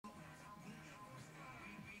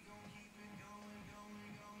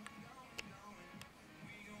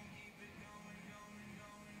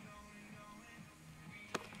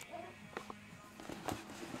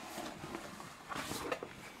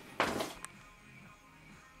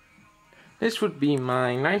This would be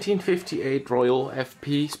my 1958 Royal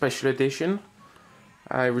FP Special Edition.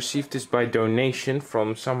 I received this by donation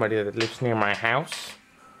from somebody that lives near my house.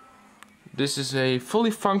 This is a fully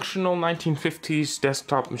functional 1950s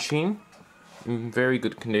desktop machine in very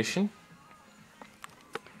good condition.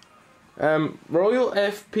 Royal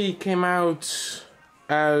FP came out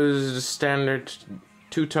as the standard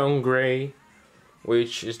two-tone grey,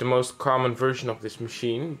 which is the most common version of this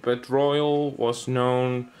machine, but Royal was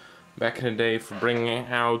known back in the day for bringing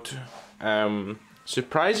out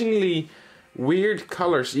surprisingly weird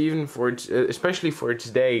colors, even for its, especially for its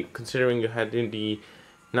day, considering you had in the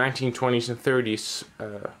 1920s and 30s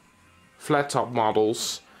flat top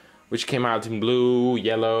models, which came out in blue,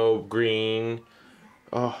 yellow, green,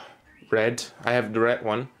 red. I have the red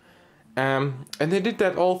one, and they did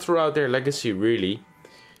that all throughout their legacy, really.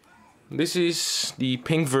 This is the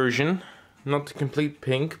pink version, not the complete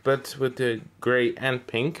pink, but with the grey and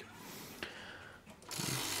pink.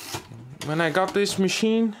 When I got this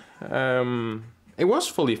machine, it was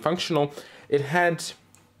fully functional. It had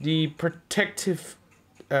the protective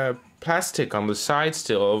plastic on the side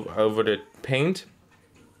still over the paint,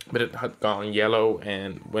 but it had gone yellow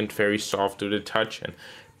and went very soft to the touch and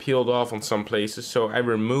peeled off on some places, so I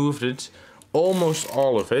removed it, almost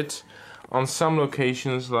all of it, on some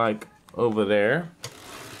locations like over there,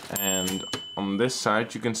 and on this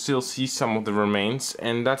side you can still see some of the remains,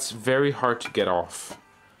 and that's very hard to get off,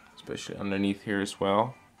 especially underneath here as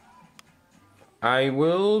well. I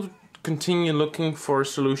will continue looking for a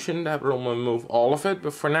solution that will remove all of it,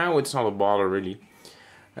 but for now it's not a bother really.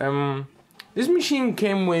 This machine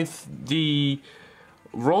came with the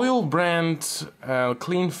Royal brand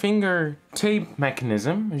clean finger tape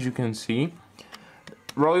mechanism, as you can see.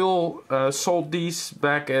 Royal sold these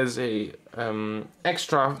back as a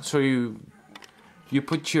extra, so you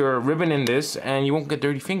put your ribbon in this and you won't get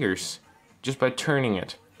dirty fingers just by turning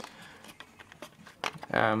it.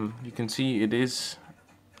 You can see it is,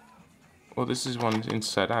 well, this is one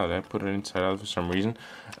inside out. I put it inside out for some reason.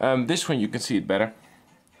 This one you can see it better.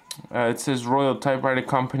 It says Royal Typewriter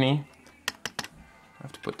Company. I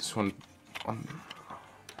have to put this one on.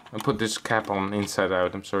 I put this cap on inside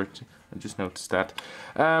out. I'm sorry, I just noticed that.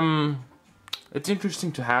 It's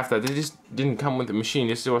interesting to have that. It just didn't come with the machine.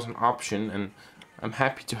 This was an option, and I'm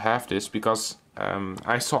happy to have this because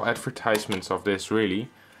I saw advertisements of this really.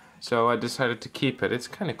 So I decided to keep it. It's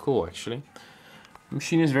kind of cool actually. The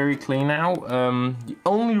machine is very clean now. The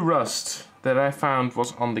only rust that I found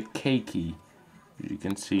was on the K key, as you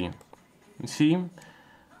can see. You see?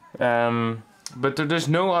 But there's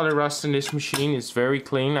no other rust in this machine. It's very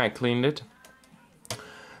clean. I cleaned it.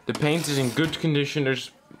 The paint is in good condition.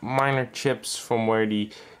 There's minor chips from where the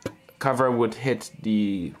cover would hit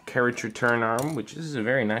the carriage return arm, which is a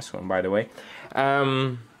very nice one by the way.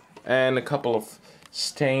 And a couple of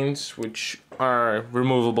stains which are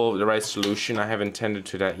removable with the right solution. I haven't tended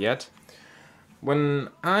to that yet. When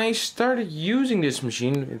I started using this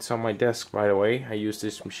machine, it's on my desk by the way, I use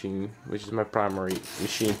this machine, which is my primary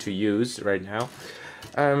machine to use right now.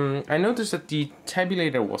 I noticed that the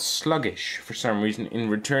tabulator was sluggish for some reason in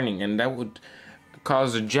returning, and that would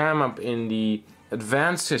cause a jam up in the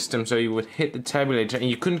advanced system, so you would hit the tabulator and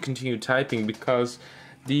you couldn't continue typing because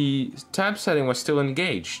the tab setting was still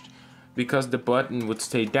engaged, because the button would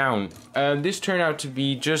stay down. This turned out to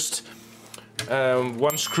be just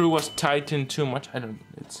one screw was tightened too much.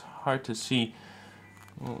 It's hard to see.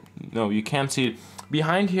 Well, no, you can't see it.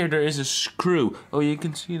 Behind here there is a screw. Oh, you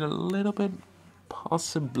can see it a little bit,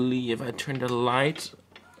 possibly if I turn the light.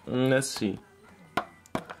 Let's see.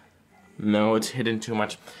 No, it's hidden too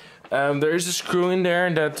much. There is a screw in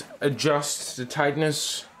there that adjusts the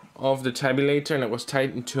tightness of the tabulator, and it was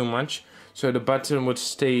tightened too much. So the button would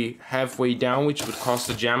stay halfway down, which would cause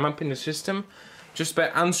the jam up in the system. Just by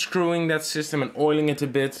unscrewing that system and oiling it a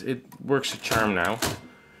bit, it works a charm now.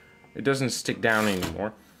 It doesn't stick down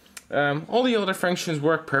anymore. All the other functions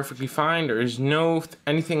work perfectly fine. There is no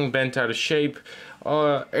anything bent out of shape.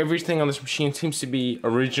 Everything on this machine seems to be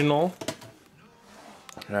original.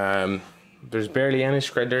 There's barely any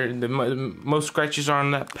scratch. The most scratches are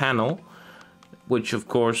on that panel, which of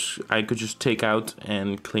course I could just take out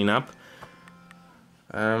and clean up.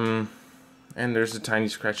 And there's a tiny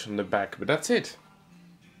scratch on the back, but that's it.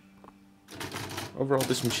 Overall,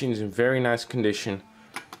 this machine is in very nice condition.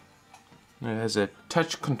 It has a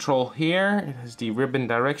touch control here. It has the ribbon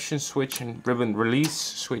direction switch and ribbon release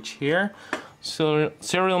switch here. So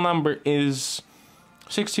serial number is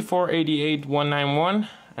 6488191,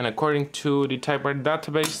 and according to the typewriter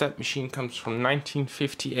database, that machine comes from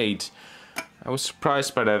 1958. I was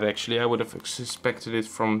surprised by that actually. I would have suspected it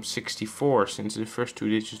from 64 since the first 2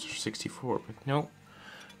 digits are 64, but no,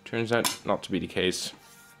 turns out not to be the case.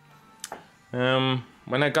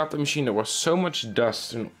 When I got the machine there was so much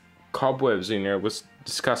dust and cobwebs in there, it was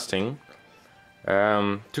disgusting.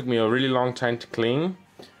 Took me a really long time to clean.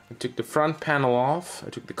 I took the front panel off, I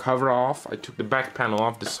took the cover off, I took the back panel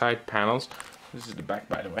off, the side panels. This is the back,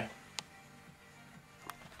 by the way.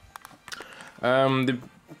 The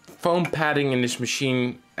foam padding in this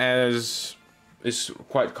machine, as is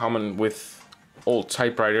quite common with old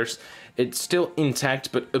typewriters, it's still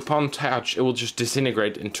intact, but upon touch it will just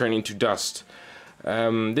disintegrate and turn into dust.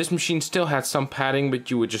 This machine still had some padding,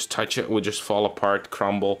 but you would just touch it, it would just fall apart,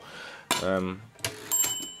 crumble. You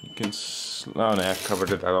can, oh no, I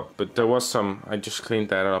covered it up, but there was some, I just cleaned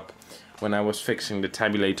that up when I was fixing the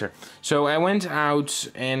tabulator. So I went out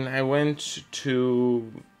and I went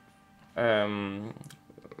to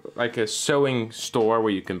like a sewing store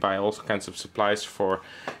where you can buy all kinds of supplies for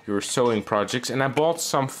your sewing projects, and I bought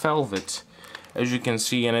some velvet, as you can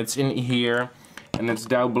see, and it's in here and it's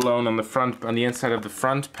down below on the front, on the inside of the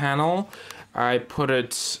front panel. I put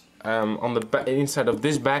it on the inside of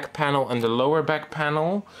this back panel and the lower back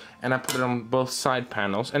panel, and I put it on both side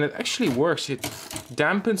panels, and it actually works. It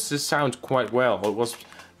dampens the sound quite well. It was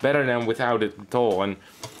better than without it at all, and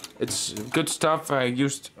it's good stuff. I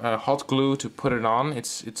used hot glue to put it on.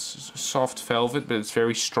 It's soft velvet, but it's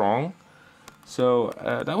very strong. So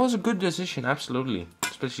that was a good decision, absolutely.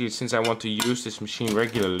 Especially since I want to use this machine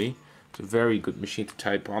regularly. It's a very good machine to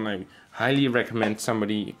type on. I highly recommend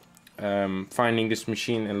somebody finding this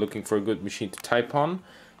machine and looking for a good machine to type on.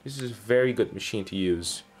 This is a very good machine to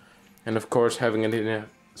use. And of course, having it in a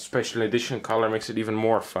special edition color makes it even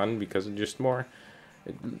more fun, because it just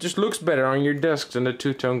looks better on your desk than the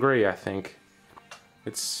two-tone gray, I think.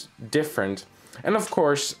 It's different. And of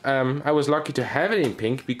course, I was lucky to have it in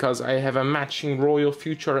pink, because I have a matching Royal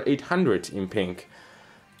Futura 800 in pink.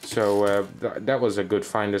 So that was a good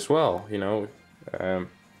find as well, you know.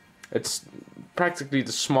 It's practically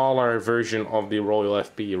the smaller version of the Royal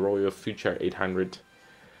FP, Royal Futura 800.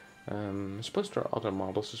 I suppose there are other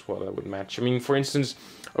models as well that would match. I mean, for instance,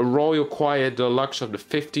 a Royal Quiet Deluxe of the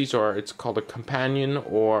 50s, or it's called a Companion,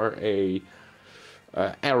 or a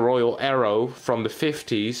Royal Arrow from the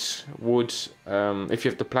 50s would, if you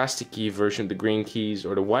have the plastic key version, the green keys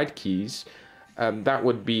or the white keys, that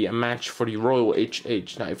would be a match for the Royal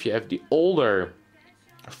HH. Now, if you have the older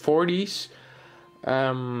 40s,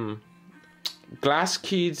 glass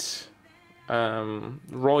keys,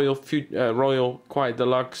 Royal Quiet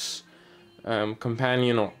Deluxe,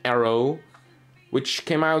 Companion or Arrow, which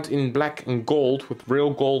came out in black and gold, with real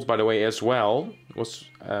gold by the way as well, was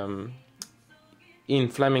in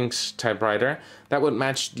Fleming's typewriter, that would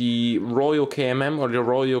match the Royal KMM or the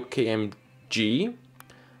Royal KMG.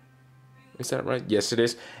 Is that right? Yes, it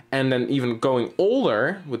is. And then even going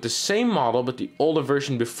older, with the same model, but the older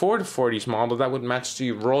version before the 40s model, that would match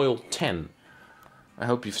the Royal 10. I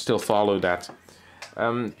hope you still follow that.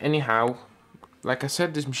 Anyhow, like I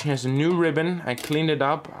said, this machine has a new ribbon. I cleaned it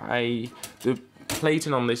up. The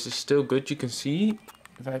plating on this is still good. You can see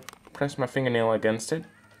if I press my fingernail against it.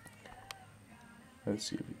 Let's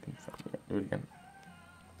see if we can do it again.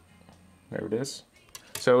 There it is.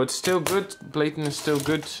 So it's still good. Plating is still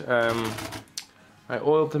good. I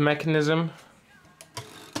oiled the mechanism.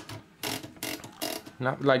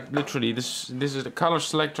 Not like literally. This is the color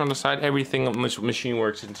selector on the side. Everything on this machine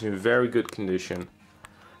works. It's in very good condition.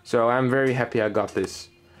 So I'm very happy I got this.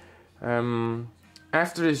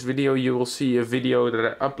 After this video, you will see a video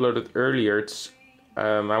that I uploaded earlier. It's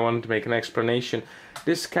I wanted to make an explanation.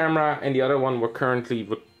 This camera and the other one were currently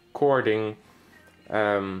recording.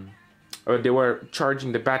 They were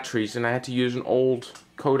charging the batteries, and I had to use an old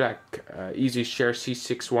Kodak EasyShare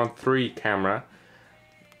C613 camera.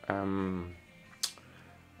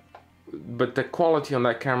 But the quality on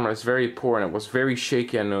that camera is very poor, and it was very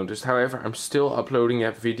shaky, I noticed. However, I'm still uploading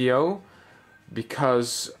that video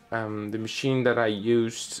because the machine that I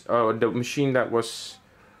used, the machine that was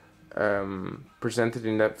presented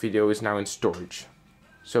in that video is now in storage.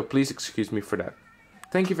 So please excuse me for that.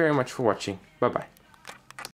 Thank you very much for watching. Bye bye.